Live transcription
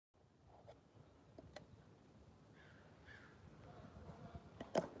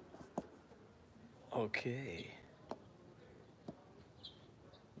Okay.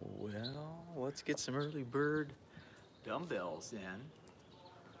 Well, let's get some early bird dumbbells in.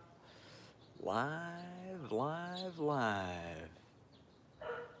 Live, live, live.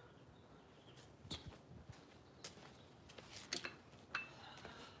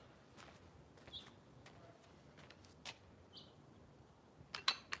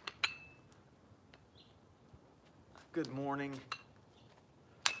 Good morning,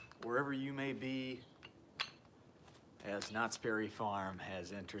 wherever you may be, as Knott's Berry Farm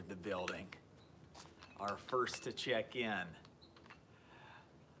has entered the building. Our first to check in.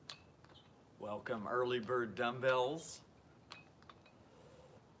 Welcome, Early Bird Dumbbells.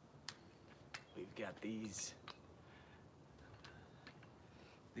 We've got these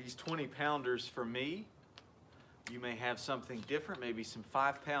 20 pounders for me. You may have something different, maybe some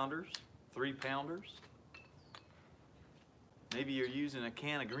 5 pounders, 3 pounders. Maybe you're using a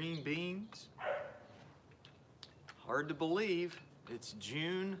can of green beans. Hard to believe, it's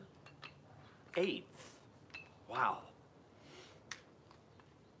June 8th. Wow.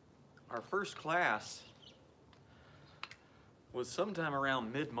 Our first class was sometime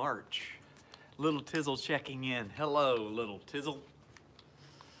around mid-March. Little Tizzle checking in. Hello, Little Tizzle.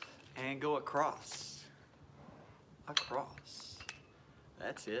 And go across. Across.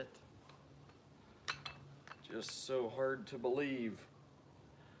 That's it. Just so hard to believe.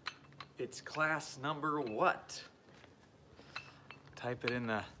 It's class number what? Type it in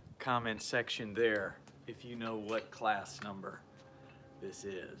the comment section there if you know what class number this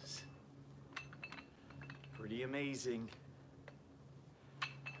is. Pretty amazing.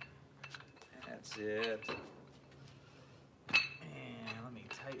 That's it. And let me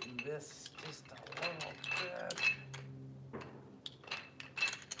tighten this just a little bit.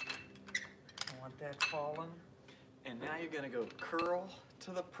 Don't want that falling. And now you're gonna go curl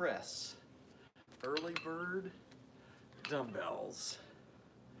to the press. Early bird dumbbells.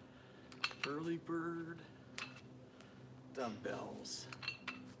 Early bird dumbbells.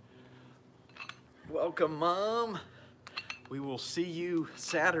 Welcome, Mom. We will see you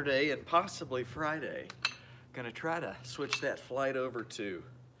Saturday and possibly Friday. Gonna try to switch that flight over to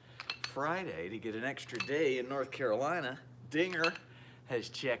Friday to get an extra day in North Carolina. Dinger has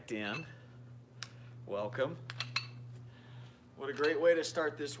checked in. Welcome. What a great way to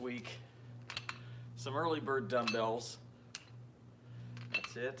start this week. Some early bird dumbbells.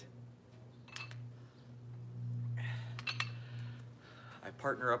 That's it. I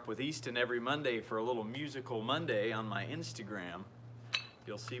partner up with Easton every Monday for a little musical Monday on my Instagram.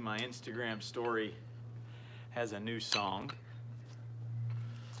 You'll see my Instagram story has a new song.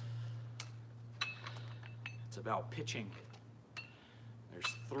 It's about pitching.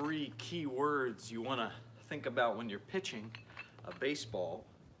 There's 3 key words you want to think about when you're pitching a baseball: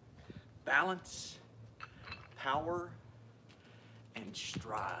 balance, power, and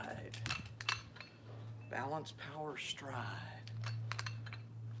stride. Balance, power, stride.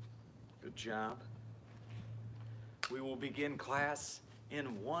 Good job. We will begin class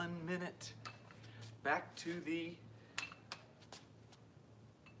in 1 minute. Back to the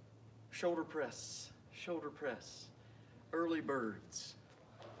shoulder press, early birds.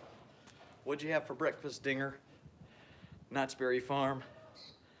 What'd you have for breakfast, Dinger? Knott's Berry Farm,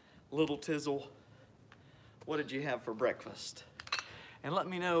 Little Tizzle. What did you have for breakfast? And let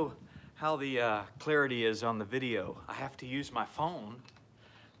me know how the clarity is on the video. I have to use my phone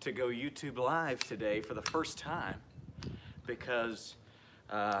to go YouTube Live today for the first time because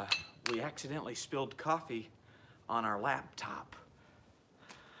we accidentally spilled coffee on our laptop.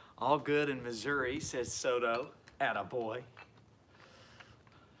 All good in Missouri, says Soto. Attaboy.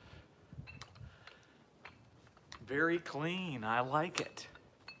 Very clean, I like it.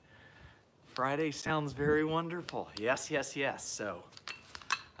 Friday sounds very wonderful. Yes, yes, yes. So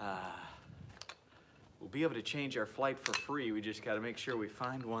we'll be able to change our flight for free. We just got to make sure we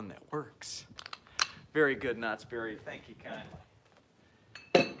find one that works. Very good, Knott's Berry. Thank you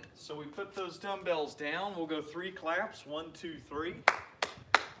kindly. So we put those dumbbells down. We'll go 3 claps. 1, 2, 3.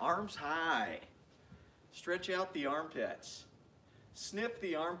 Arms high. Stretch out the armpits. Sniff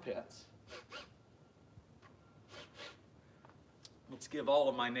the armpits. Let's give all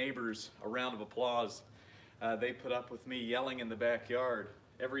of my neighbors a round of applause. They put up with me yelling in the backyard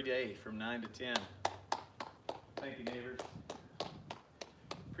every day from 9 to 10. Thank you, neighbors.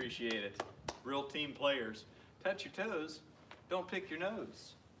 Appreciate it. Real team players. Touch your toes, don't pick your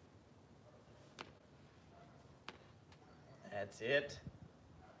nose. That's it.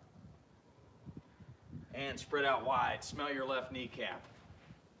 And spread out wide. Smell your left kneecap.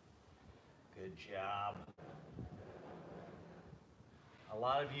 Good job. A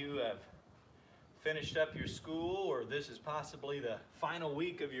lot of you have finished up your school, or this is possibly the final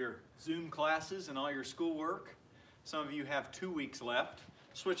week of your Zoom classes and all your schoolwork. Some of you have 2 weeks left.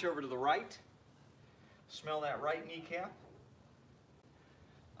 Switch over to the right. Smell that right kneecap.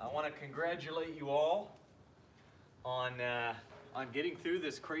 I want to congratulate you all on getting through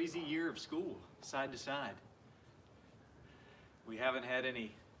this crazy year of school, side to side. We haven't had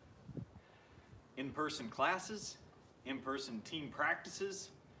any in-person classes, in-person team practices,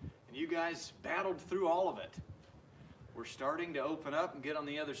 and you guys battled through all of it. We're starting to open up and get on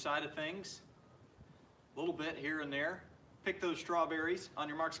the other side of things. A little bit here and there. Pick those strawberries. On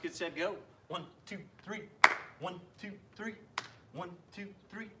your marks, get set, go. 1, 2, 3. 1, 2, 3. 1, 2,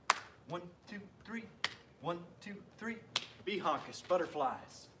 3. 1, 2, 3. 1, 2, 3. Bee honkus,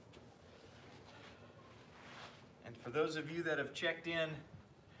 butterflies. And for those of you that have checked in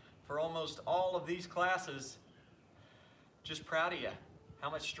for almost all of these classes, just proud of you. How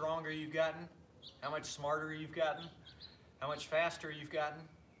much stronger you've gotten, how much smarter you've gotten, how much faster you've gotten,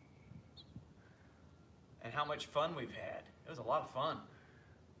 and how much fun we've had. It was a lot of fun.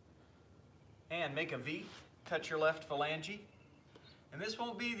 And make a V, touch your left phalange. And this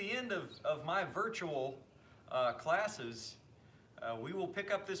won't be the end of my virtual classes. We will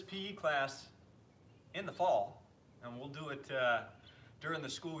pick up this PE class in the fall, and we'll do it during the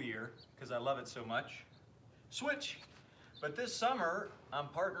school year because I love it so much. Switch. But this summer, I'm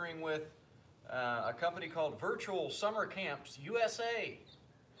partnering with a company called Virtual Summer Camps USA,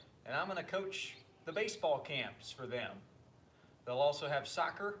 and I'm going to coach the baseball camps for them. They'll also have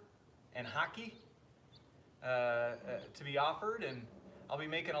soccer and hockey to be offered, and I'll be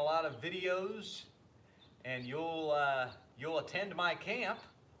making a lot of videos, and you'll attend my camp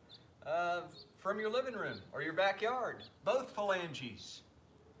from your living room or your backyard, both phalanges.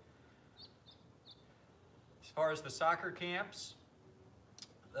 As far as the soccer camps,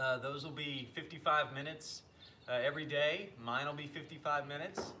 those will be 55 minutes every day. Mine will be 55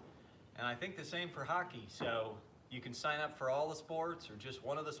 minutes. And I think the same for hockey. So you can sign up for all the sports or just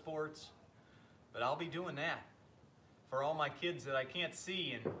one of the sports. But I'll be doing that for all my kids that I can't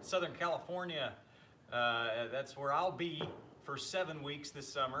see in Southern California. That's where I'll be for 7 weeks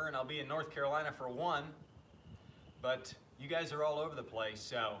this summer, and I'll be in North Carolina for 1. But you guys are all over the place,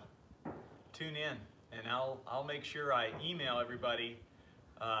 so tune in. And I'll make sure I email everybody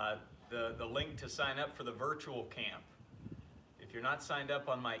the link to sign up for the virtual camp. If you're not signed up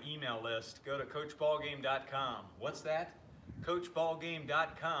on my email list, go to CoachBallgame.com. What's that?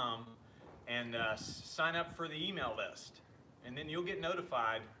 CoachBallgame.com, and sign up for the email list. And then you'll get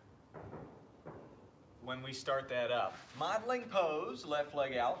notified when we start that up. Modeling pose, left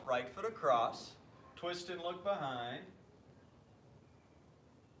leg out, right foot across. Twist and look behind.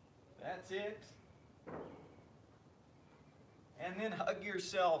 That's it. And then hug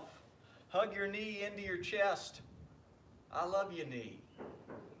yourself. Hug your knee into your chest. I love you, knee.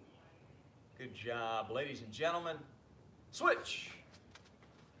 Good job, ladies and gentlemen. Switch.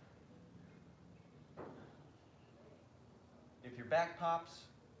 If your back pops,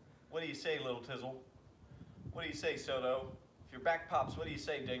 what do you say, little Tizzle? What do you say, Soto? If your back pops, what do you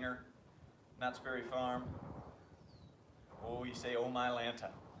say, Dinger? Knott's Berry Farm. Oh, you say, oh my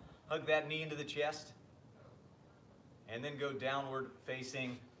Lanta. Hug that knee into the chest. And then go downward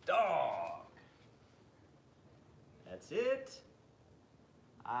facing dog. That's it.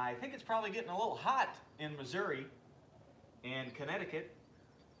 I think it's probably getting a little hot in Missouri and Connecticut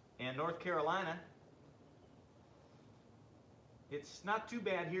and North Carolina. It's not too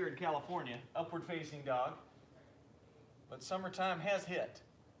bad here in California, upward facing dog. But summertime has hit.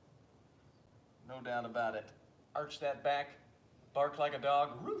 No doubt about it. Arch that back, bark like a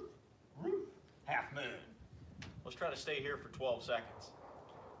dog, roof, roof, half moon. Let's try to stay here for 12 seconds.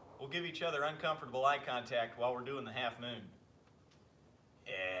 We'll give each other uncomfortable eye contact while we're doing the half moon.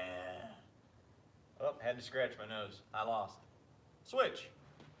 Yeah. Oh, had to scratch my nose. I lost. Switch.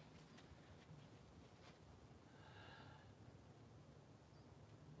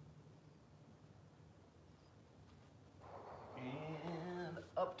 And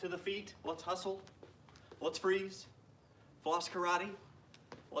up to the feet. Let's hustle. Let's freeze. Floss karate.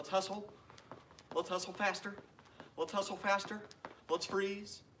 Let's hustle. Let's hustle faster. Let's hustle faster. Let's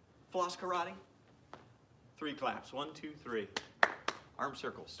freeze. Floss karate. 3 claps. 1, 2, 3. Arm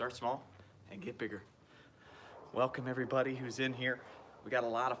circles. Start small and get bigger. Welcome everybody who's in here. We got a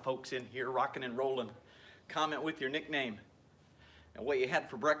lot of folks in here rocking and rolling. Comment with your nickname and what you had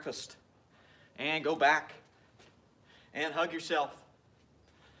for breakfast. And go back and hug yourself.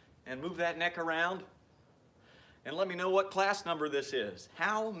 And move that neck around. And let me know what class number this is.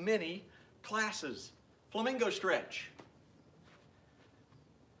 How many classes? Flamingo stretch.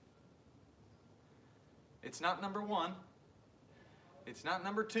 It's not number 1. It's not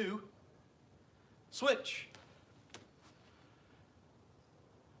number 2. Switch.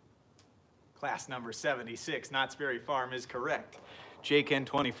 Class number 76, Knott's Berry Farm, is correct. Jake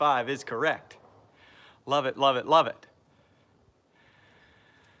N25 is correct. Love it, love it, love it.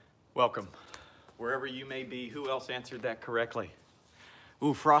 Welcome, wherever you may be. Who else answered that correctly?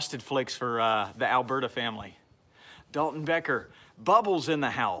 Ooh, Frosted Flakes for the Alberta family. Dalton Becker, Bubbles in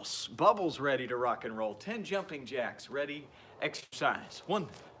the house. Bubbles ready to rock and roll. 10 jumping jacks, ready, exercise. 1,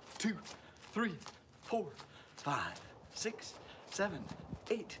 2, 3, 4, 5, 6, 7,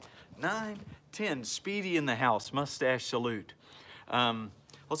 8, 9, 10. Speedy in the house, mustache salute.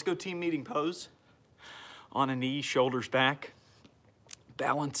 Let's go team meeting pose. On a knee, shoulders back.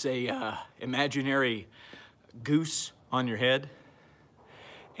 Balance a imaginary goose on your head.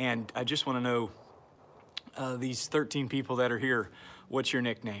 And I just want to know, these 13 people that are here, what's your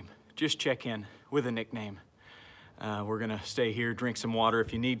nickname? Just check in with a nickname. We're gonna stay here, drink some water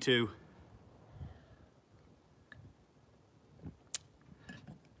if you need to.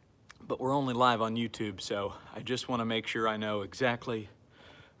 But we're only live on YouTube, so I just want to make sure I know exactly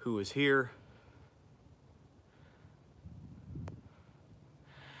who is here.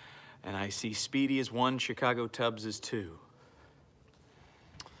 And I see Speedy is 1, Chicago Tubbs is 2.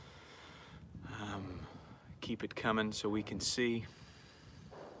 Keep it coming so we can see.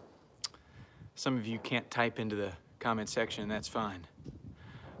 Some of you can't type into the comment section, and that's fine.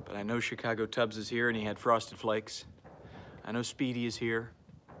 But I know Chicago Tubbs is here and he had Frosted Flakes. I know Speedy is here.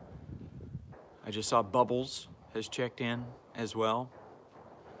 I just saw Bubbles has checked in as well.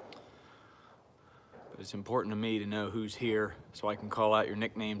 But it's important to me to know who's here so I can call out your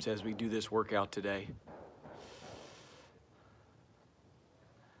nicknames as we do this workout today.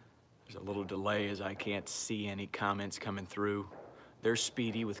 There's a little delay as I can't see any comments coming through. There's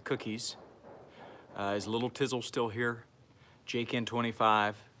Speedy with cookies. Is Little Tizzle still here? Jake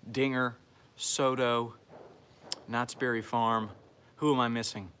N25, Dinger, Soto, Knott's Berry Farm. Who am I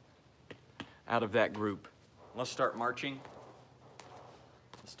missing out of that group? Let's start marching.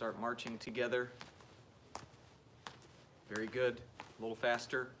 Let's start marching together. Very good. A little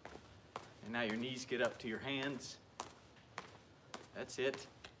faster. And now your knees get up to your hands. That's it.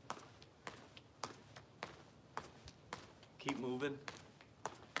 Keep moving.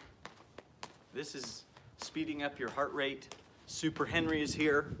 This is speeding up your heart rate. Super Henry is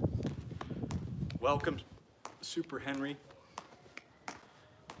here. Welcome, Super Henry.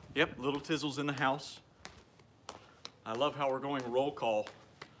 Yep, Little Tizzle's in the house. I love how we're going roll call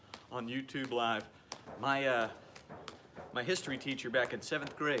on YouTube Live. My history teacher back in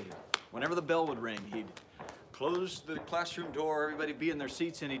 7th grade, whenever the bell would ring, he'd close the classroom door, everybody be in their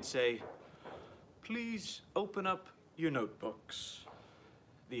seats, and he'd say, "Please open up your notebooks."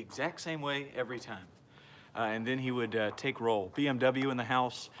 The exact same way every time. And then he would take roll. BMW in the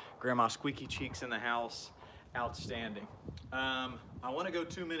house, Grandma Squeaky Cheeks in the house. Outstanding. I want to go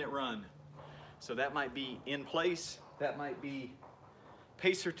 2-minute run. So that might be in place, that might be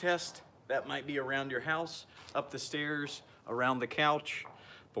pacer test, that might be around your house, up the stairs, around the couch,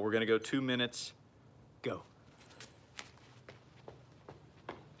 but we're going to go 2 minutes. Go.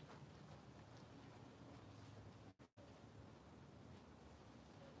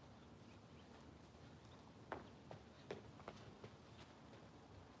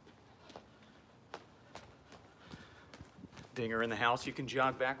 Dinger in the house. You can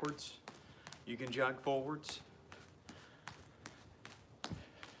jog backwards. You can jog forwards.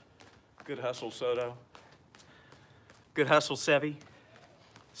 Good hustle, Soto. Good hustle, Sevy.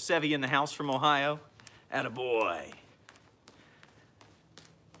 Sevy in the house from Ohio. Attaboy.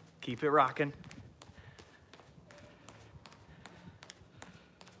 Keep it rocking.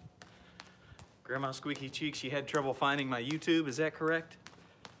 Grandma Squeaky Cheeks, you had trouble finding my YouTube, is that correct?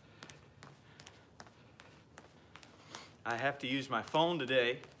 I have to use my phone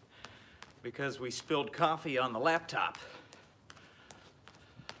today because we spilled coffee on the laptop.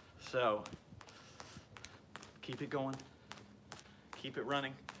 So, keep it going, keep it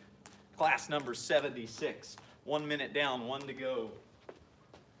running. Class number 76, 1 minute down, 1 to go.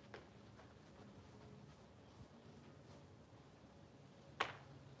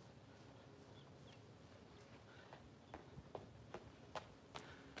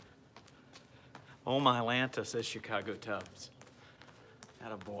 Oh my Lanta, says Chicago Tubbs.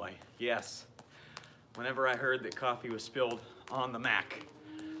 Attaboy. Yes. Whenever I heard that coffee was spilled on the Mac,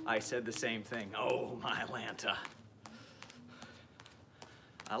 I said the same thing. Oh my Lanta.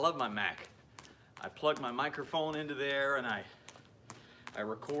 I love my Mac. I plug my microphone into there and I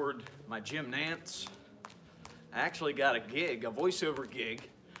record my Jim Nance. I actually got a gig, a voiceover gig,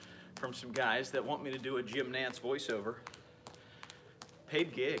 from some guys that want me to do a Jim Nance voiceover.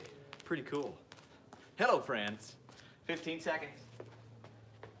 Paid gig. Pretty cool. Hello, friends. 15 seconds.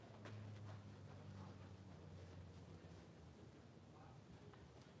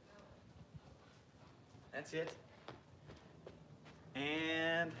 That's it.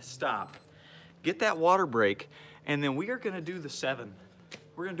 And stop. Get that water break, and then we are going to do the 7.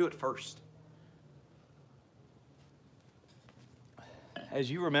 We're going to do it first. As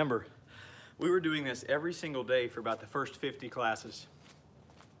you remember, we were doing this every single day for about the first 50 classes.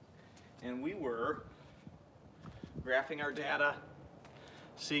 And we were graphing our data,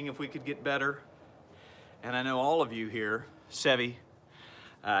 seeing if we could get better. And I know all of you here, Sevi,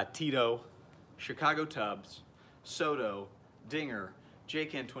 Tito, Chicago Tubbs, Soto, Dinger,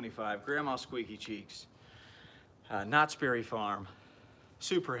 JCan25, Grandma Squeaky Cheeks, Knott's Berry Farm,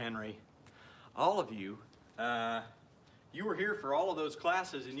 Super Henry, all of you, you were here for all of those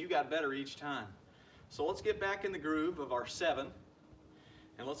classes and you got better each time. So let's get back in the groove of our 7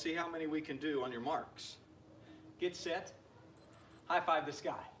 and let's see how many we can do on your marks. Get set, high five the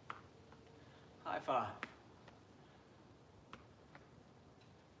sky. High five.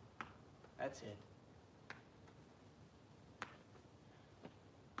 That's it.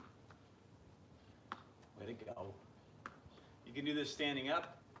 Way to go. You can do this standing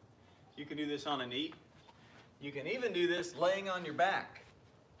up. You can do this on a knee. You can even do this laying on your back.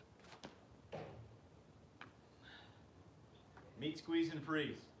 Meet, squeeze, and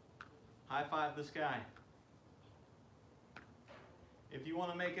freeze. High five the sky. If you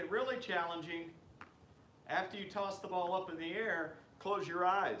want to make it really challenging, after you toss the ball up in the air, close your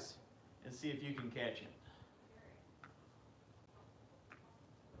eyes and see if you can catch it.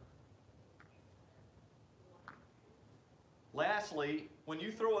 Lastly, when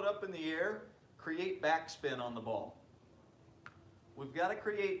you throw it up in the air, create backspin on the ball. We've got to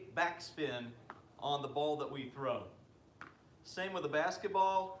create backspin on the ball that we throw. Same with the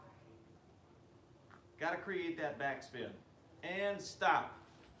basketball. Got to create that backspin. And stop.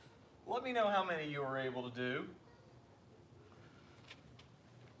 Let me know how many you were able to do.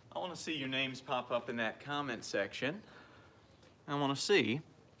 I want to see your names pop up in that comment section. I want to see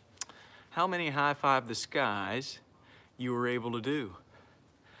how many high five the skies you were able to do.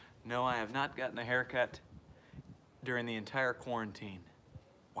 No, I have not gotten a haircut during the entire quarantine.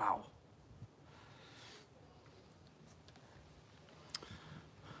 Wow.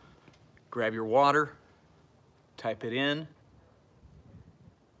 Grab your water, type it in.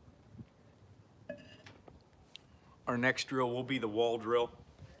 Our next drill will be the wall drill.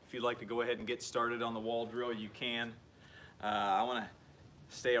 If you'd like to go ahead and get started on the wall drill, you can. I want to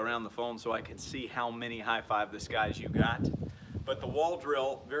stay around the phone so I can see how many high five the skies you got. But the wall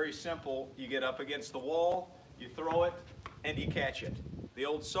drill, very simple. You get up against the wall, you throw it, and you catch it. The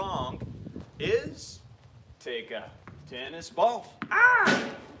old song is, take a tennis ball. Ah!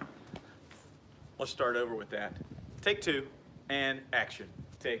 Let's start over with that. Take 2 and action.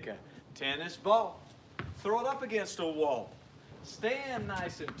 Take a tennis ball, throw it up against a wall, stand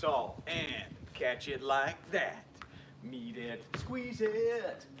nice and tall, and catch it like that. Meet it, squeeze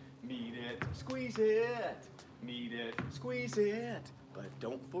it, meet it, squeeze it, meet it, squeeze it, but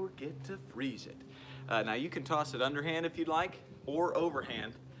don't forget to freeze it. Now you can toss it underhand if you'd like, or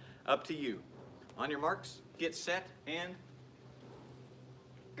overhand, up to you. On your marks, get set, and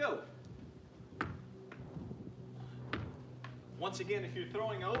go. Once again, if you're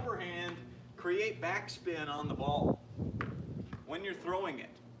throwing overhand, create backspin on the ball. When you're throwing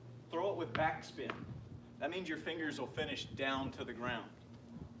it, throw it with backspin. That means your fingers will finish down to the ground.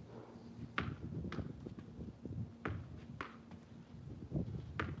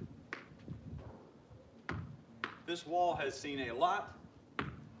 This wall has seen a lot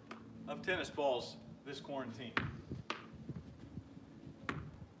of tennis balls this quarantine.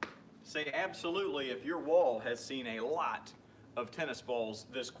 Say absolutely if your wall has seen a lot of tennis balls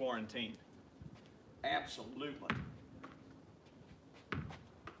this quarantine. Absolutely.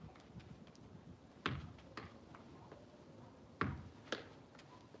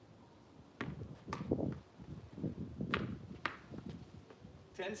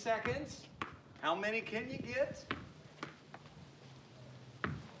 Ten seconds. How many can you get?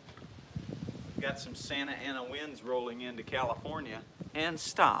 We've got some Santa Ana winds rolling into California. And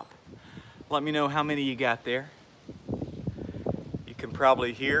stop. Let me know how many you got there. You can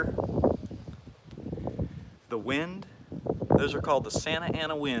probably hear the wind. Those are called the Santa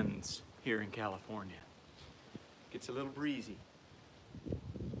Ana winds here in California. Gets a little breezy.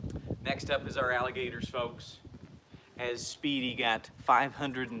 Next up is our alligators, folks. As Speedy got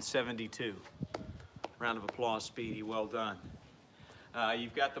 572. Round of applause, Speedy, well done.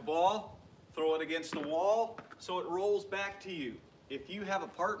 You've got the ball, throw it against the wall so it rolls back to you. If you have a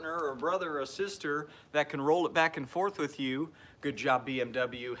partner or a brother or a sister that can roll it back and forth with you, good job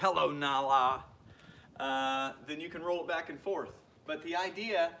BMW, hello Nala, then you can roll it back and forth. But the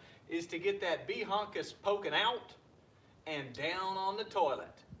idea is to get that B-honkus poking out and down on the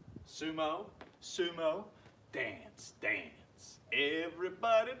toilet. Sumo, sumo, dance, dance.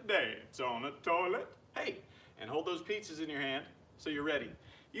 Everybody dance on the toilet. Hey, and hold those pizzas in your hand so you're ready.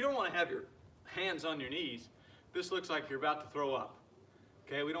 You don't want to have your hands on your knees. This looks like you're about to throw up.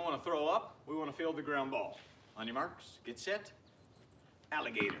 Okay, we don't want to throw up. We want to field the ground ball. On your marks, get set.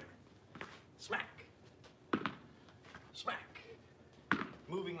 Alligator. Smack. Smack.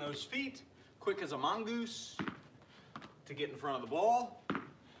 Moving those feet, quick as a mongoose, to get in front of the ball,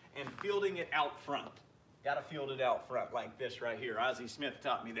 and fielding it out front. Gotta field it out front like this right here. Ozzie Smith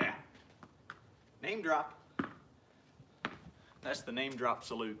taught me that. Name drop. That's the name drop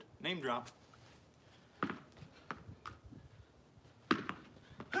salute. Name drop.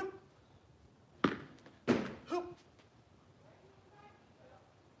 Hoop. Hoop.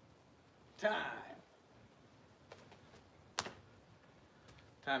 Time.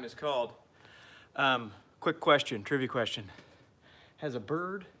 Time is called. Quick question, trivia question. Has a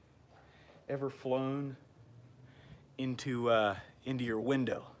bird ever flown into your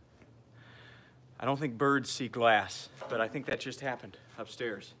window? I don't think birds see glass, but I think that just happened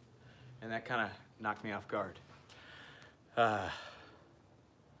upstairs, and that kind of knocked me off guard.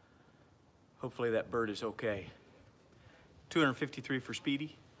 Hopefully that bird is okay. 253 for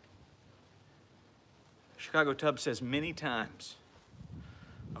Speedy. Chicago Tub says many times.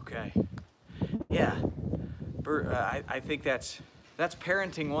 Okay. Yeah. I think that's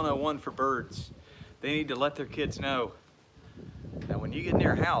parenting 101 for birds. They need to let their kids know that when you get in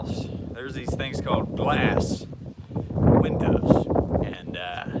their house, there's these things called glass windows, and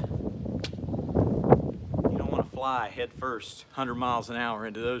you don't want to fly head first 100 miles an hour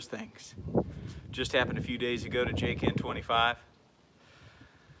into those things. Just happened a few days ago to JKN 25.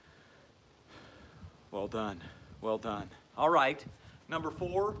 Well done, well done. All right, number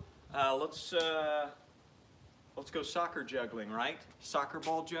 4. Let's go soccer juggling, right? Soccer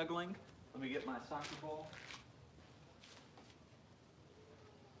ball juggling. Let me get my soccer ball.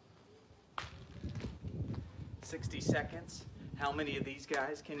 "60 seconds. How many of these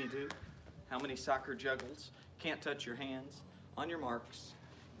guys can you do? How many soccer juggles? Can't touch your hands. On your marks,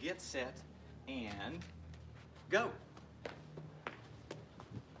 get set, and go.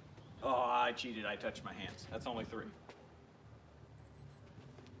 Oh, I cheated. I touched my hands. That's only 3.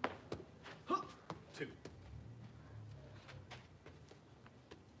 2.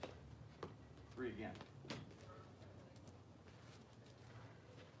 3 again.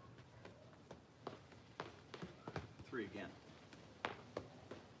 3 again.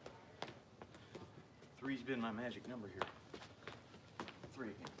 3's been my magic number here. 3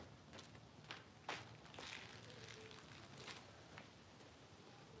 again.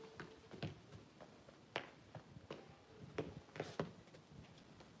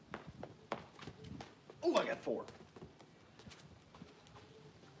 Oh, I got 4.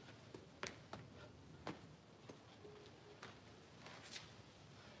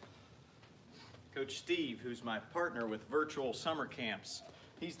 Coach Steve, who's my partner with virtual summer camps,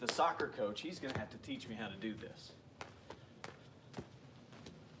 he's the soccer coach. He's going to have to teach me how to do this.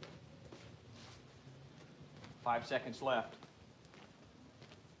 5 seconds left.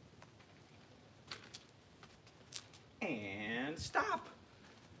 And stop.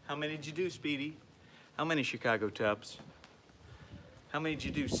 How many did you do, Speedy? How many Chicago Tubs? How many did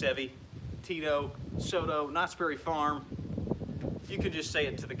you do, Sevy, Tito, Soto, Knott's Berry Farm? You could just say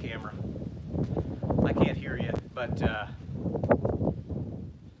it to the camera. I can't hear you, but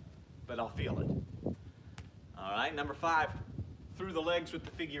I'll feel it. All right, number 5, through the legs with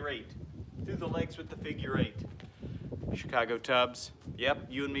the figure 8. Through the legs with the figure 8. Chicago Tubs, yep,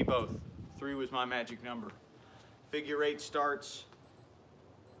 you and me both. 3 was my magic number. Figure 8 starts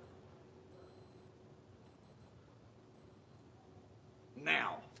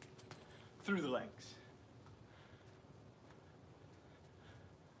now. Through the legs.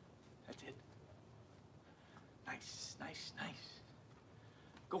 That's it. Nice, nice, nice.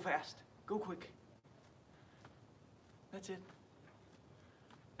 Go fast. Go quick. That's it.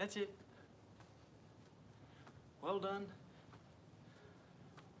 That's it. Well done.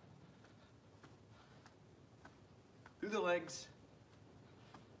 Through the legs.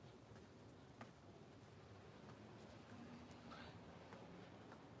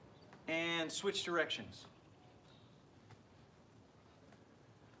 And switch directions.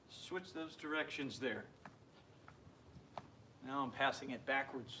 Switch those directions there. Now I'm passing it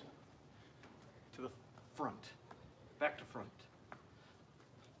backwards to the front, back to front.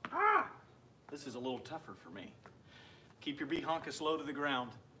 Ah! This is a little tougher for me. Keep your B-honkus low to the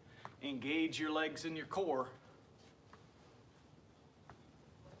ground. Engage your legs and your core.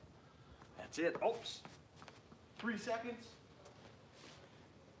 That's it. Oops. 3 seconds.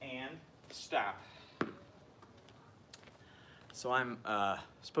 And stop. So I'm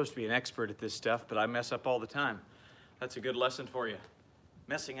supposed to be an expert at this stuff, but I mess up all the time. That's a good lesson for you.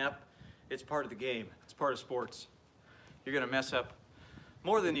 Messing up, it's part of the game. It's part of sports. You're gonna mess up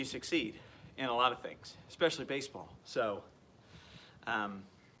more than you succeed in a lot of things, especially baseball. So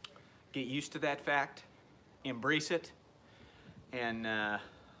get used to that fact, embrace it, and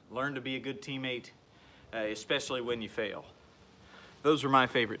learn to be a good teammate, especially when you fail. Those were my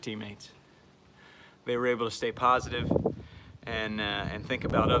favorite teammates. They were able to stay positive and think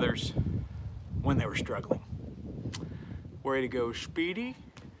about others when they were struggling. Way to go, Speedy.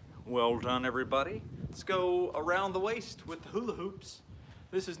 Well done, everybody. Let's go around the waist with the hula hoops.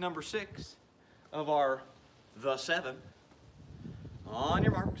 This is number 6 of our The 7. On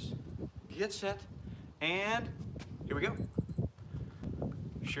your marks, get set, and here we go.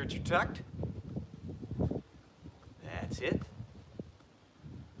 Shirts are tucked. That's it.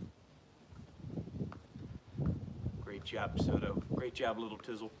 Great job, Soto. Great job, Little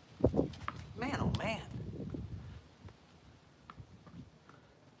Tizzle. Man, oh man.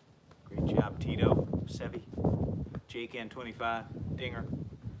 Great job, Tito, Sevy, Jake N25, Dinger,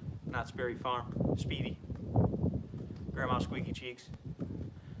 Knott's Berry Farm, Speedy, Grandma Squeaky Cheeks,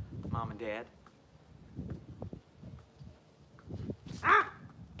 Mom and Dad. Ah!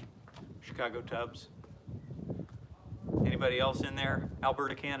 Chicago Tubbs. Anybody else in there?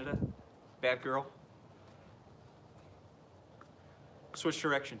 Alberta, Canada? Bad girl? Switch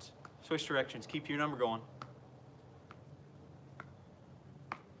directions. Switch directions. Keep your number going.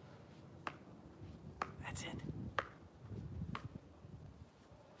 That's it.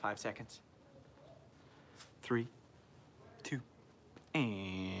 5 seconds. 3, 2,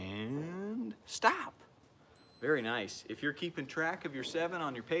 and stop. Very nice. If you're keeping track of your 7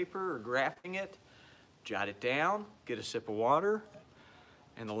 on your paper or graphing it, jot it down, get a sip of water,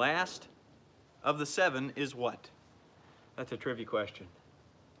 and the last of the 7 is what? That's a trivia question.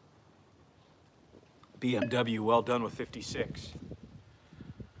 BMW, well done with 56.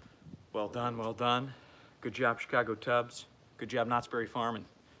 Well done, well done. Good job, Chicago Tubbs. Good job, Knott's Berry Farm and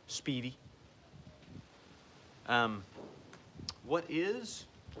Speedy. What is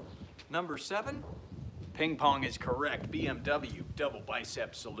number 7? Ping pong is correct. BMW, double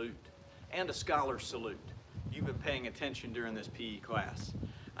bicep salute. And a scholar salute. You've been paying attention during this PE class.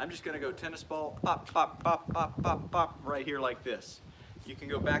 I'm just gonna go tennis ball, pop, pop, pop, pop, pop, pop, right here like this. You can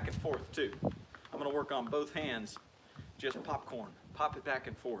go back and forth too. I'm gonna work on both hands, just popcorn. Pop it back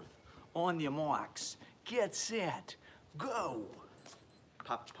and forth. On your marks, get set, go.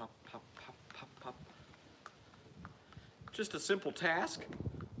 Pop, pop, pop, pop, pop, pop. Just a simple task,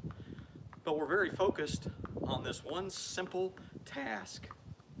 but we're very focused on this one simple task.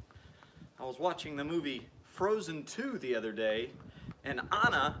 I was watching the movie Frozen 2 the other day, and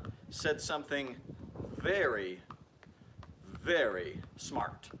Anna said something very, very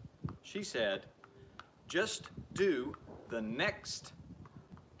smart. She said, just do the next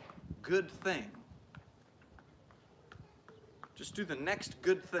good thing. Just do the next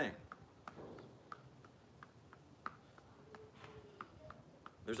good thing.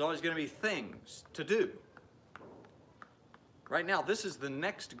 There's always going to be things to do. Right now, this is the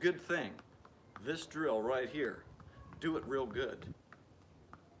next good thing. This drill right here. Do it real good.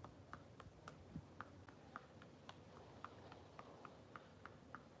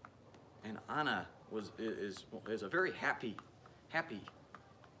 And Anna is a very happy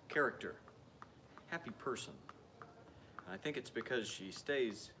character, happy person. And I think it's because she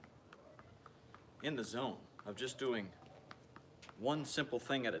stays in the zone of just doing one simple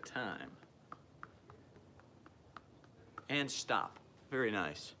thing at a time. And stop. Very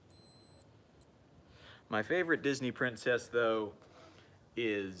nice. My favorite Disney princess, though,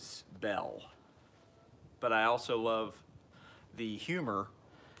 is Belle. But I also love the humor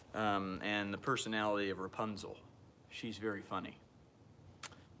and the personality of Rapunzel. She's very funny.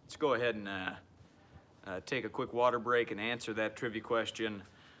 Let's go ahead and take a quick water break and answer that trivia question.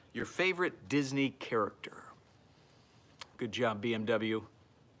 Your favorite Disney character? Good job, BMW.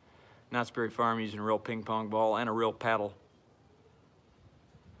 Knott's Berry Farm using a real ping pong ball and a real paddle.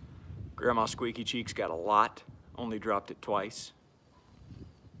 Grandma Squeaky Cheeks got a lot, only dropped it twice.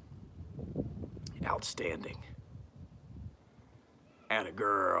 Outstanding. Atta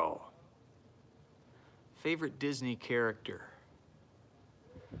girl. Favorite Disney character?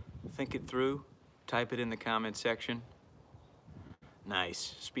 Think it through. Type it in the comment section.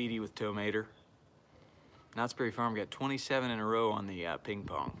 Nice. Speedy with Tomater. Knott's Berry Farm got 27 in a row on the ping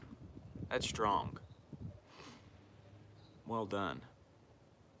pong. That's strong. Well done.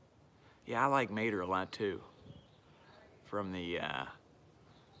 Yeah, I like Mater a lot too. From the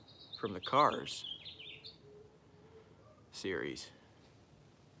Cars series.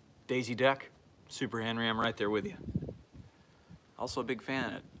 Daisy Duck, Super Henry, I'm right there with you. Also a big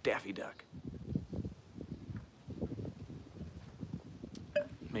fan of Daffy Duck.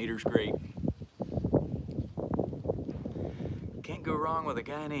 Mater's great. Can't go wrong with a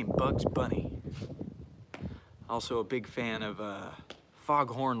guy named Bugs Bunny. Also a big fan of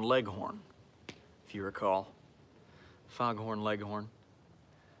Foghorn Leghorn, if you recall. Foghorn Leghorn.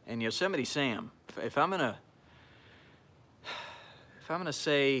 And Yosemite Sam. If I'm gonna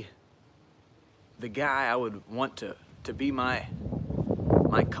say the guy I would want to be my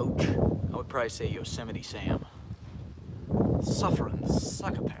coach, I would probably say Yosemite Sam. Suffering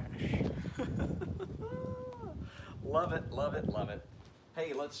succotash. Love it, love it, love it.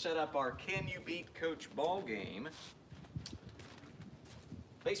 Hey, let's set up our Can You Beat Coach ball game.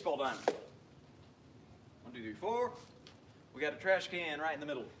 Baseball diamond. 1, 2, 3, 4. We got a trash can right in the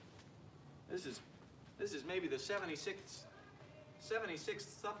middle. This is maybe the 76th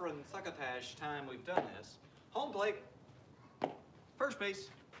suffering succotash time we've done this. Home plate. First base.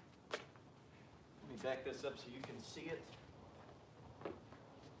 Let me back this up so you can see it.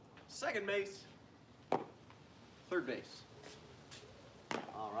 Second base. Third base.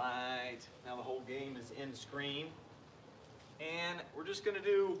 All right, now the whole game is in screen. And we're just gonna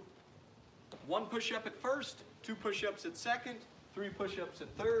do 1 push-up at first, 2 push-ups at second, 3 push-ups at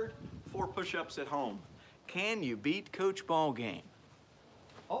third, 4 push-ups at home. Can you beat Coach ball game?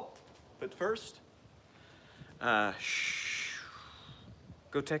 Oh, but first, go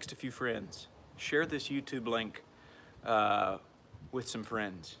text a few friends. Share this YouTube link with some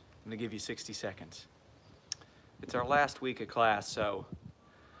friends. I'm gonna give you 60 seconds. It's our last week of class, so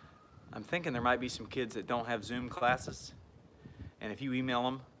I'm thinking there might be some kids that don't have Zoom classes. And if you email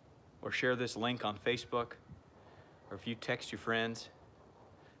them or share this link on Facebook, or if you text your friends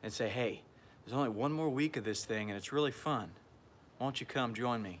and say, hey, there's only 1 more week of this thing and it's really fun. Why don't you come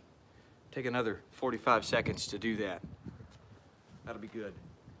join me? Take another 45 seconds to do that. That'll be good.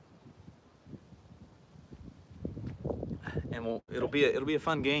 And it'll be a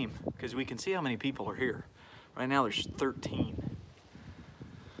fun game because we can see how many people are here. Right now there's 13.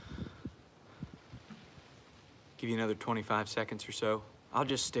 Give you another 25 seconds or so. I'll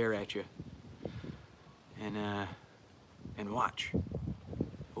just stare at you and watch.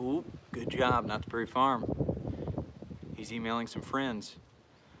 Ooh, good job, Knott's Berry Farm. He's emailing some friends.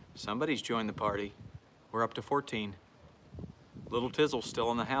 Somebody's joined the party. We're up to 14. Little Tizzle's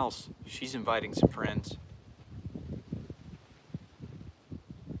still in the house. She's inviting some friends.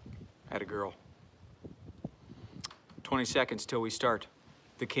 Atta girl. 20 seconds till we start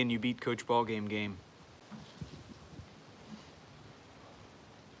the Can You Beat Coach ballgame game.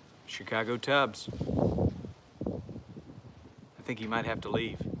 Chicago Tubs. I think he might have to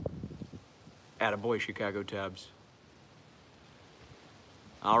leave. Attaboy, Chicago Tubs.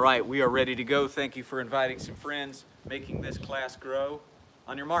 All right, we are ready to go. Thank you for inviting some friends, making this class grow.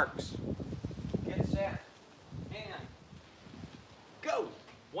 On your marks, get set, and go.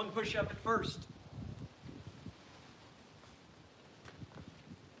 1 push-up at first.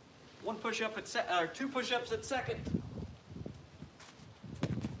 1 push-up at 2 push-ups at second.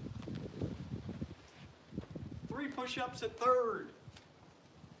 3 push-ups at third.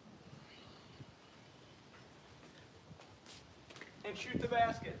 And shoot the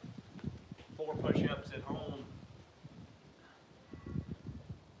basket. 4 push-ups at home.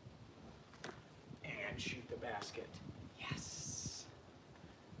 And shoot the basket. Yes.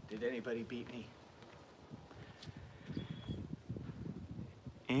 Did anybody beat me?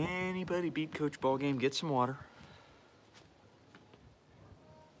 Anybody beat Coach Ballgame? Get some water.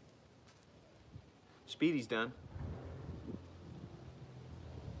 Speedy's done.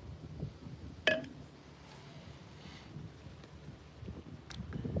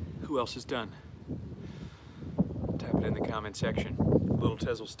 Who else is done? Type it in the comment section. Little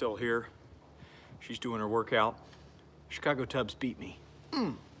Tezel's still here. She's doing her workout. Chicago Tubs beat me.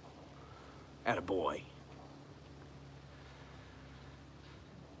 Attaboy.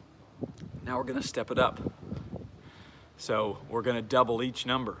 Now we're gonna step it up. So we're gonna double each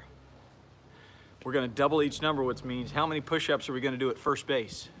number. We're gonna double each number, which means how many push-ups are we gonna do at first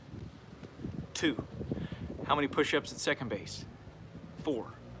base? 2. How many push-ups at second base?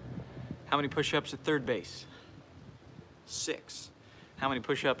 4. How many push-ups at third base? 6. How many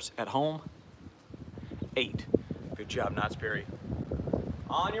push-ups at home? 8. Good job, Knott's Berry.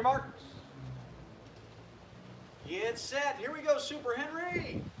 On your marks. Get set. Here we go, Super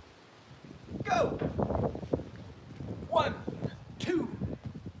Henry. Go. 1, 2.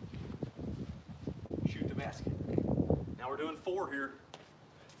 Shoot the basket. Now we're doing 4 here.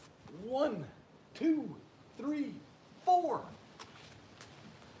 1, 2, 3, 4.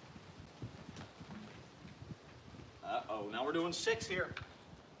 Uh-oh, now we're doing 6 here.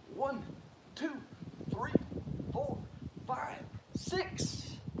 1, 2, 3, 4, 5,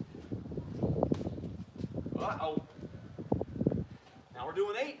 6. Uh-oh. Now we're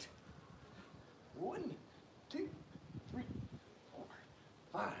doing 8. 1, 2, 3, 4,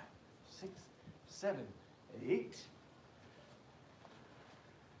 5, 6, 7, 8.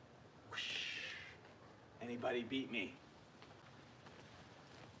 Whoosh. Anybody beat me?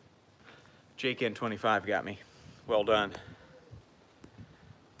 Jake N25 got me. Well done.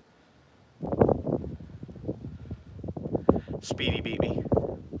 Speedy beat me.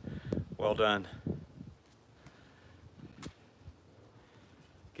 Well done.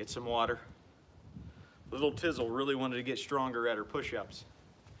 Get some water. Little Tizzle really wanted to get stronger at her push-ups.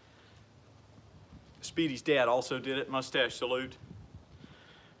 Speedy's dad also did it. Mustache salute.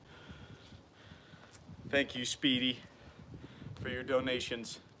 Thank you, Speedy, for your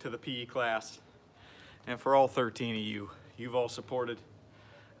donations to the PE class. And for all 13 of you, you've all supported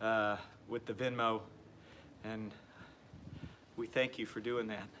with the Venmo, and we thank you for doing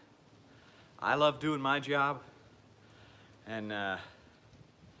that. I love doing my job, and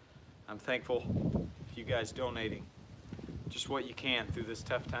I'm thankful for you guys donating just what you can through this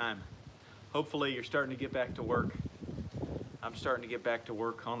tough time. Hopefully you're starting to get back to work. I'm starting to get back to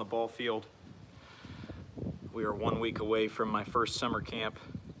work on the ball field. We are 1 week away from my first summer camp.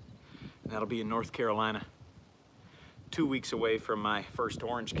 That'll be in North Carolina. 2 weeks away from my first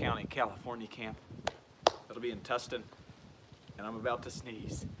Orange County, California camp. That'll be in Tustin. And I'm about to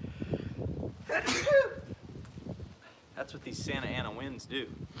sneeze. That's what these Santa Ana winds do.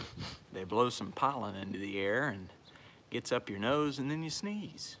 They blow some pollen into the air and gets up your nose and then you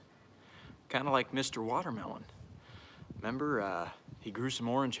sneeze. Kind of like Mr. Watermelon. Remember, he grew some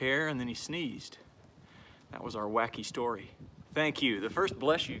orange hair and then he sneezed. That was our wacky story. Thank you. The first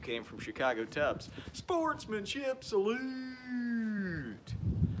bless you came from Chicago Tubbs. Sportsmanship salute.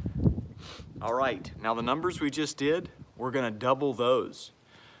 All right, now the numbers we just did, we're gonna double those.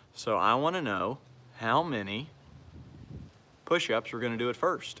 So I wanna know how many push-ups we're gonna do at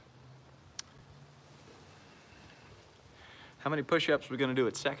first. How many push-ups we're gonna do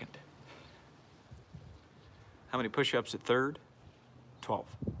at second? How many push-ups at third? 12.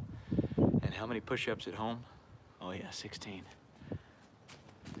 And how many push-ups at home? Oh yeah, 16.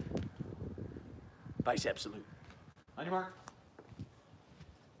 Bicep salute. On your mark.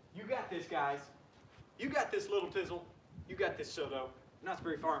 You got this, guys. You got this, Little Tizzle. You got this, Soto. Knott's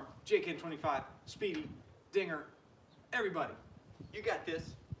Berry Farm, JK25, Speedy, Dinger, everybody. You got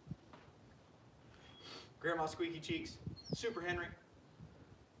this. Grandma Squeaky Cheeks, Super Henry.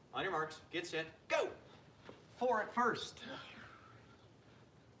 On your marks, get set, go. 4 at first.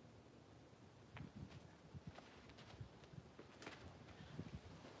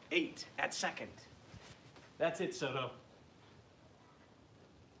 8 at second. That's it, Soto.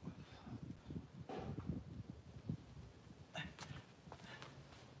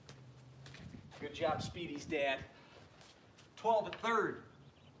 Good job, Speedy's dad. 12 at third.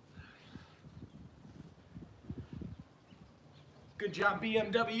 Good job,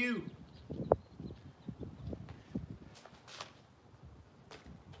 BMW.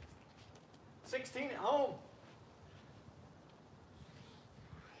 16 at home.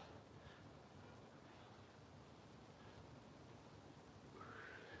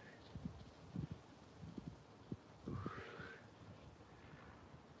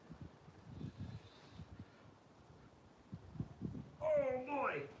 Oh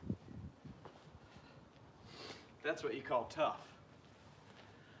boy. That's what you call tough.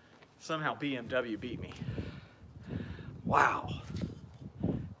 Somehow BMW beat me. Wow.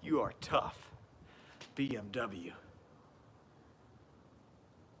 You are tough. BMW.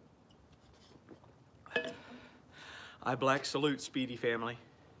 I black salute, Speedy family.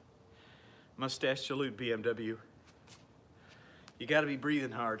 Mustache salute, BMW. You gotta be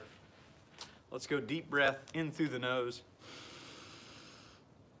breathing hard. Let's go deep breath in through the nose.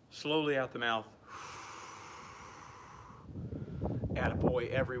 Slowly out the mouth. Attaboy,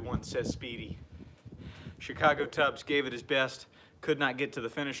 everyone says Speedy. Chicago Tubbs gave it his best. Could not get to the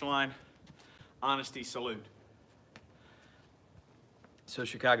finish line. Honesty salute. So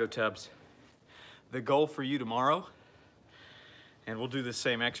Chicago Tubbs, the goal for you tomorrow And we'll do the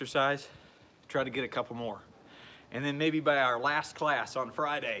same exercise, try to get a couple more. And then maybe by our last class on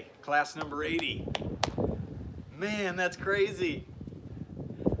Friday, class number 80. Man, that's crazy.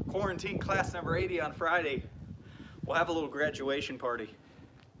 Quarantine class number 80 on Friday. We'll have a little graduation party.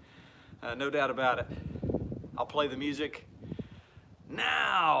 No doubt about it. I'll play the music.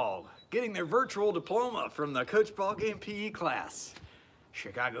 Now, getting their virtual diploma from the Coach Ballgame PE class,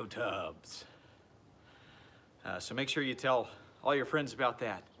 Chicago Tubs. So make sure you tell all your friends about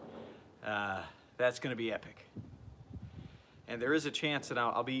that. That's gonna be epic. And there is a chance that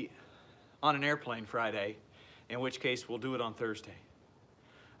I'll be on an airplane Friday, in which case we'll do it on Thursday.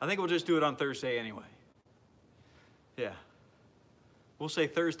 I think we'll just do it on Thursday anyway. Yeah. We'll say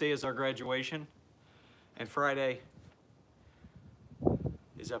Thursday is our graduation, and Friday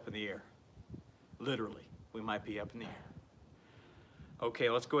is up in the air. Literally, we might be up in the air. Okay,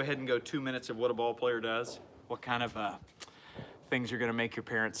 let's go ahead and go 2 minutes of what a ball player does. What kind of things are gonna make your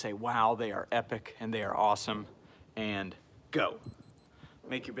parents say, wow, they are epic and they are awesome, and go.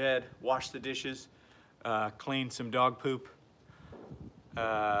 Make your bed, wash the dishes, clean some dog poop,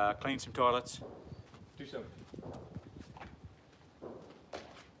 clean some toilets. Do something.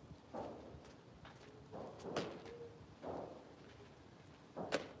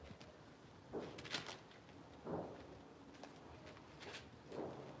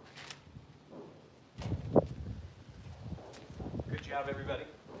 Good job, everybody.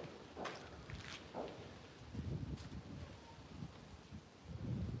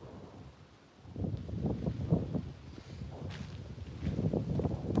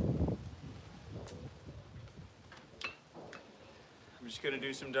 I'm just gonna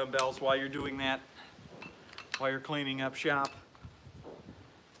do some dumbbells while you're doing that, while you're cleaning up shop.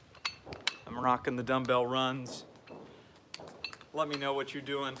 I'm rocking the dumbbell runs. Let me know what you're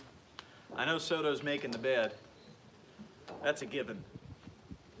doing. I know Soto's making the bed. That's a given.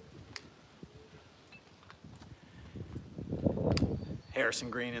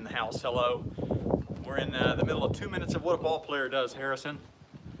 Harrison Green in the house, hello. We're in the middle of 2 minutes of what a ball player does, Harrison.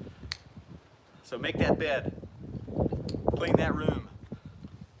 So make that bed, clean that room,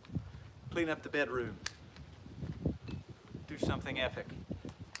 clean up the bedroom, do something epic.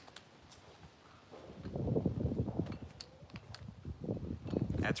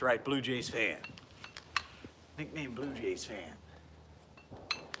 That's right, Blue Jays fan. Nickname Blue Jays fan.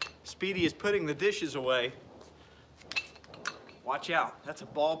 Speedy is putting the dishes away. Watch out, that's a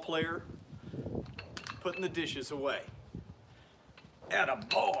ball player putting the dishes away. Atta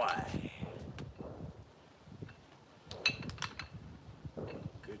boy.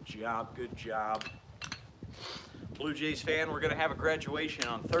 Good job, good job. Blue Jays fan, we're gonna have a graduation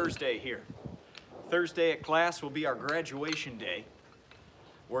on Thursday here. Thursday at class will be our graduation day,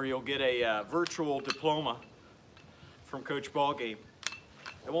 where you'll get a virtual diploma from Coach Ballgame.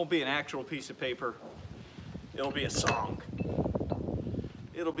 It won't be an actual piece of paper. It'll be a song.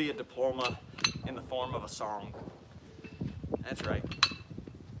 It'll be a diploma in the form of a song. That's right.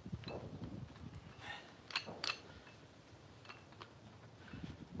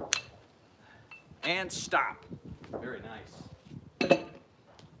 And stop. Very nice.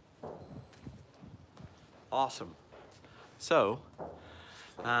 Awesome. So,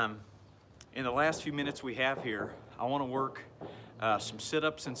 in the last few minutes we have here, I want to work some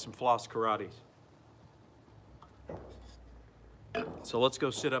sit-ups and some floss karates. So let's go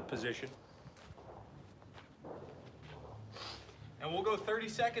sit-up position. And we'll go 30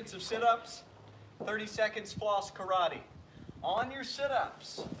 seconds of sit-ups, 30 seconds floss karate. On your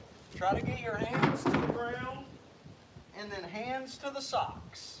sit-ups, try to get your hands to the ground and then hands to the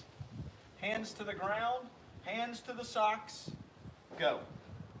socks. Hands to the ground, hands to the socks, go.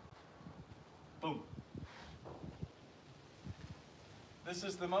 Boom. This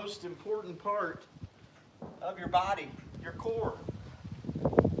is the most important part of your body, your core.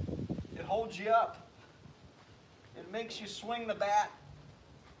 It holds you up. It makes you swing the bat,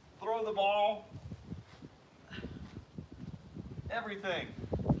 throw the ball, everything.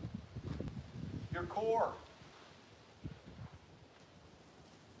 Your core,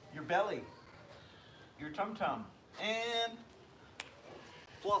 your belly, your tum-tum, and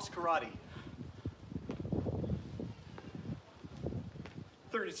floss karate.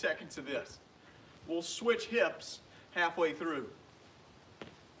 30 seconds of this. We'll switch hips halfway through.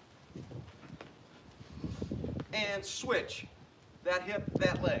 And switch that hip,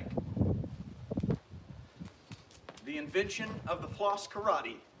 that leg. The invention of the floss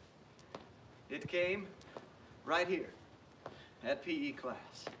karate. It came right here at PE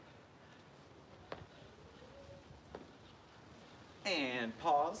class. And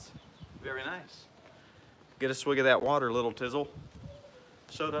pause. Very nice. Get a swig of that water, little Tizzle.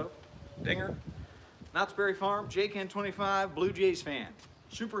 Soto, Dinger, Knott's Berry Farm, JCan25, Blue Jays fan,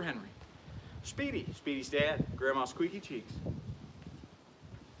 Super Henry, Speedy, Speedy's dad, Grandma Squeaky Cheeks.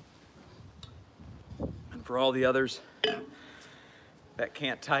 And for all the others that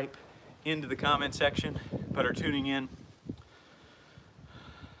can't type into the comment section but are tuning in,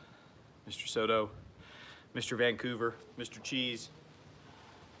 Mr. Soto, Mr. Vancouver, Mr. Cheese,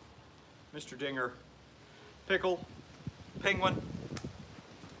 Mr. Dinger, Pickle, Penguin.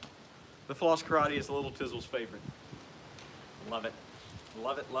 The floss karate is Little Tizzle's favorite. Love it.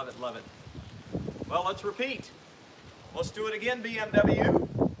 Love it, love it, love it. Well, let's repeat. Let's do it again, BMW.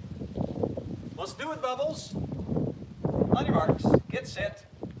 Let's do it, Bubbles. On your marks, get set.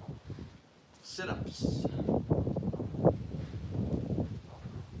 Sit-ups.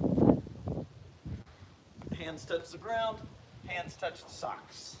 Hands touch the ground, hands touch the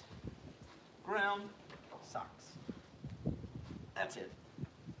socks. Ground, socks. That's it.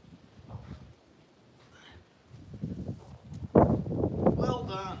 Well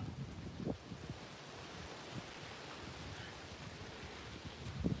done.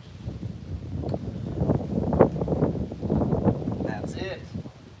 That's it.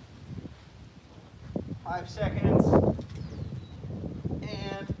 5 seconds.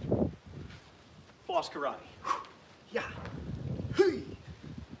 And floss karate. Yeah. Hey.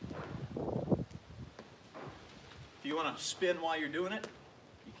 If you want to spin while you're doing it,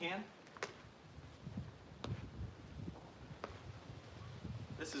 you can.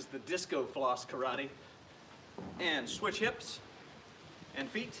 This is the disco floss karate. And switch hips and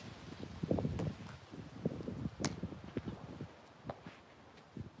feet.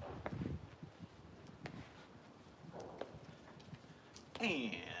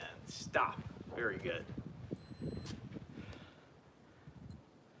 And stop. Very good.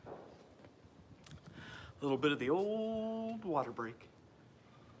 A little bit of the old water break.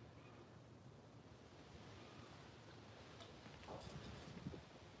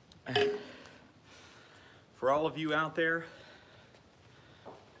 For all of you out there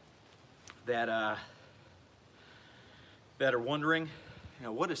that are wondering, you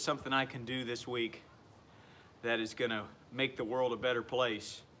know, what is something I can do this week that is going to make the world a better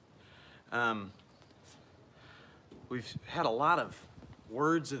place? We've had a lot of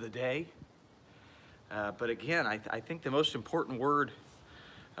words of the day, but again, I think the most important word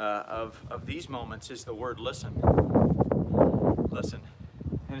of these moments is the word listen. Listen.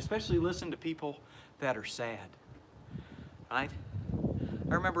 And especially listen to people that are sad, right?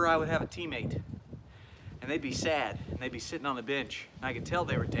 I remember I would have a teammate, and they'd be sad, and they'd be sitting on the bench, and I could tell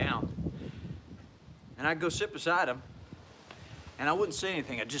they were down. And I'd go sit beside them, and I wouldn't say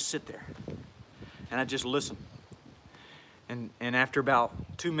anything. I'd just sit there, and I'd just listen. And after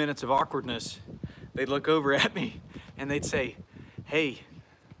about 2 minutes of awkwardness, they'd look over at me, and they'd say, "Hey,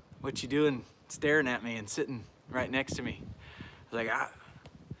 what you doing staring at me and sitting right next to me?" I was like,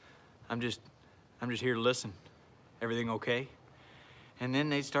 I'm just here to listen. Everything okay? And then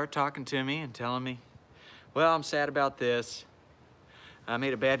they'd start talking to me and telling me, well, I'm sad about this. I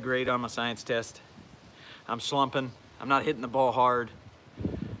made a bad grade on my science test. I'm slumping. I'm not hitting the ball hard.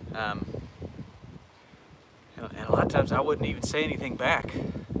 And a lot of times I wouldn't even say anything back.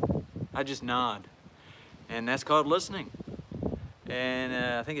 I just nod. And that's called listening. And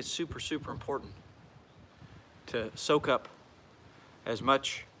I think it's super, super important to soak up as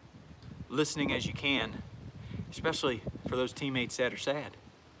much listening as you can, especially for those teammates that are sad,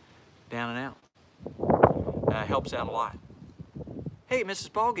 down and out. Helps out a lot. Hey, Mrs.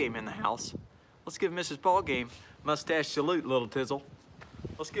 Ballgame in the house. Let's give Mrs. Ballgame mustache salute, Little Tizzle.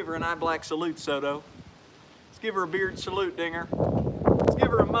 Let's give her an eye black salute, Soto. Let's give her a beard salute, Dinger. Let's give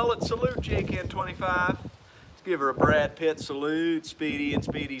her a mullet salute, JCan25. Let's give her a Brad Pitt salute, Speedy and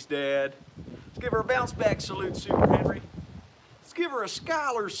Speedy's dad. Let's give her a bounce back salute, Super Henry. Let's give her a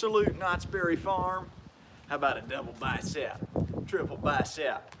scholar salute, Knott's Berry Farm. How about a double bicep, triple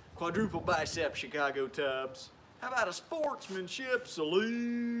bicep, quadruple bicep, Chicago Tubs? How about a sportsmanship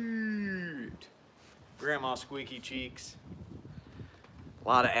salute, Grandma Squeaky Cheeks? A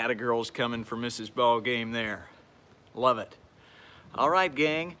lot of attagirls coming for Mrs. Ballgame there. Love it. All right,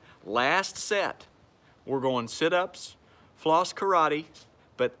 gang, last set. We're going sit-ups, floss karate,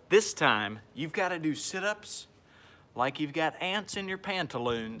 but this time you've got to do sit-ups like you've got ants in your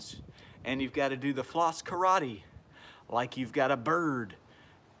pantaloons, and you've got to do the floss karate like you've got a bird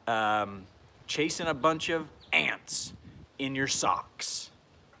chasing a bunch of ants in your socks.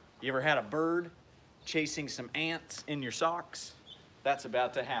 You ever had a bird chasing some ants in your socks? That's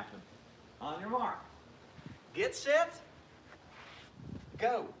about to happen. On your mark, get set,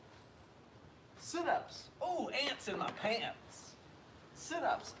 go. Sit-ups. Oh, ants in my pants.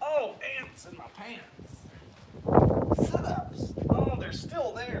 Sit-ups. Oh, ants in my pants. Sit-ups. Oh, they're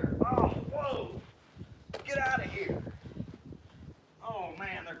still there. Oh, whoa. Get out of here. Oh,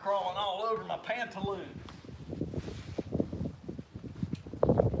 man, they're crawling all over my pantaloons.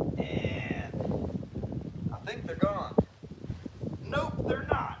 And I think they're gone. Nope, they're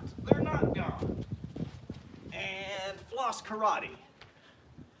not. They're not gone. And floss karate.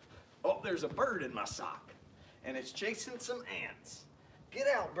 Oh, there's a bird in my sock, and it's chasing some ants. Get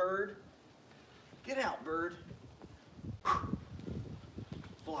out, bird. Get out, bird. Whew.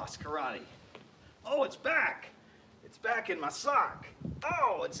 Floss karate. Oh, it's back. It's back in my sock.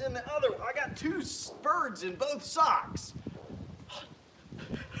 Oh, it's in the other one. I got two birds in both socks.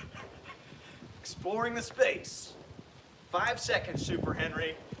 Exploring the space. 5 seconds, Super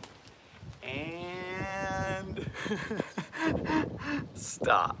Henry. And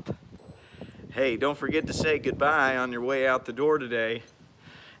stop. Hey, don't forget to say goodbye on your way out the door today.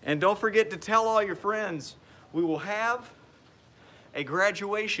 And don't forget to tell all your friends we will have a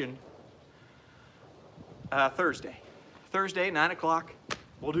graduation Thursday. Thursday, 9 o'clock.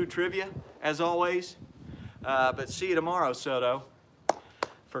 We'll do trivia, as always. But see you tomorrow, Soto,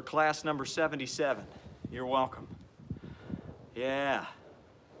 for class number 77. You're welcome. Yeah.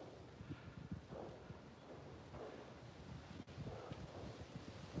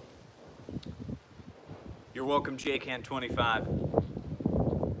 You're welcome, J-Can 25.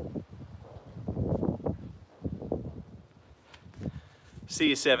 See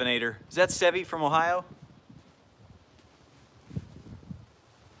you, 7-8er. Is that Sevi from Ohio?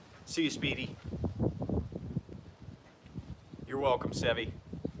 See you, Speedy. You're welcome, Sevi.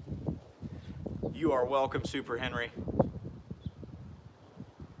 You are welcome, Super Henry.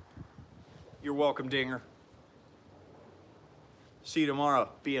 You're welcome, Dinger. See you tomorrow,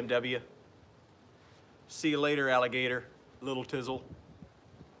 BMW. See you later, Alligator, Little Tizzle.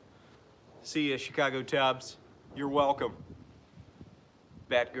 See you, Chicago Tubbs. You're welcome,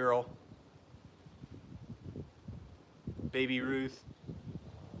 Batgirl. Baby Ruth.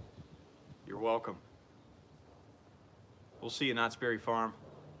 You're welcome. We'll see you at Knott's Berry Farm.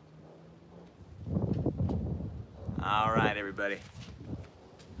 All right, everybody.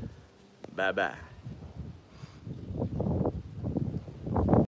 Bye-bye.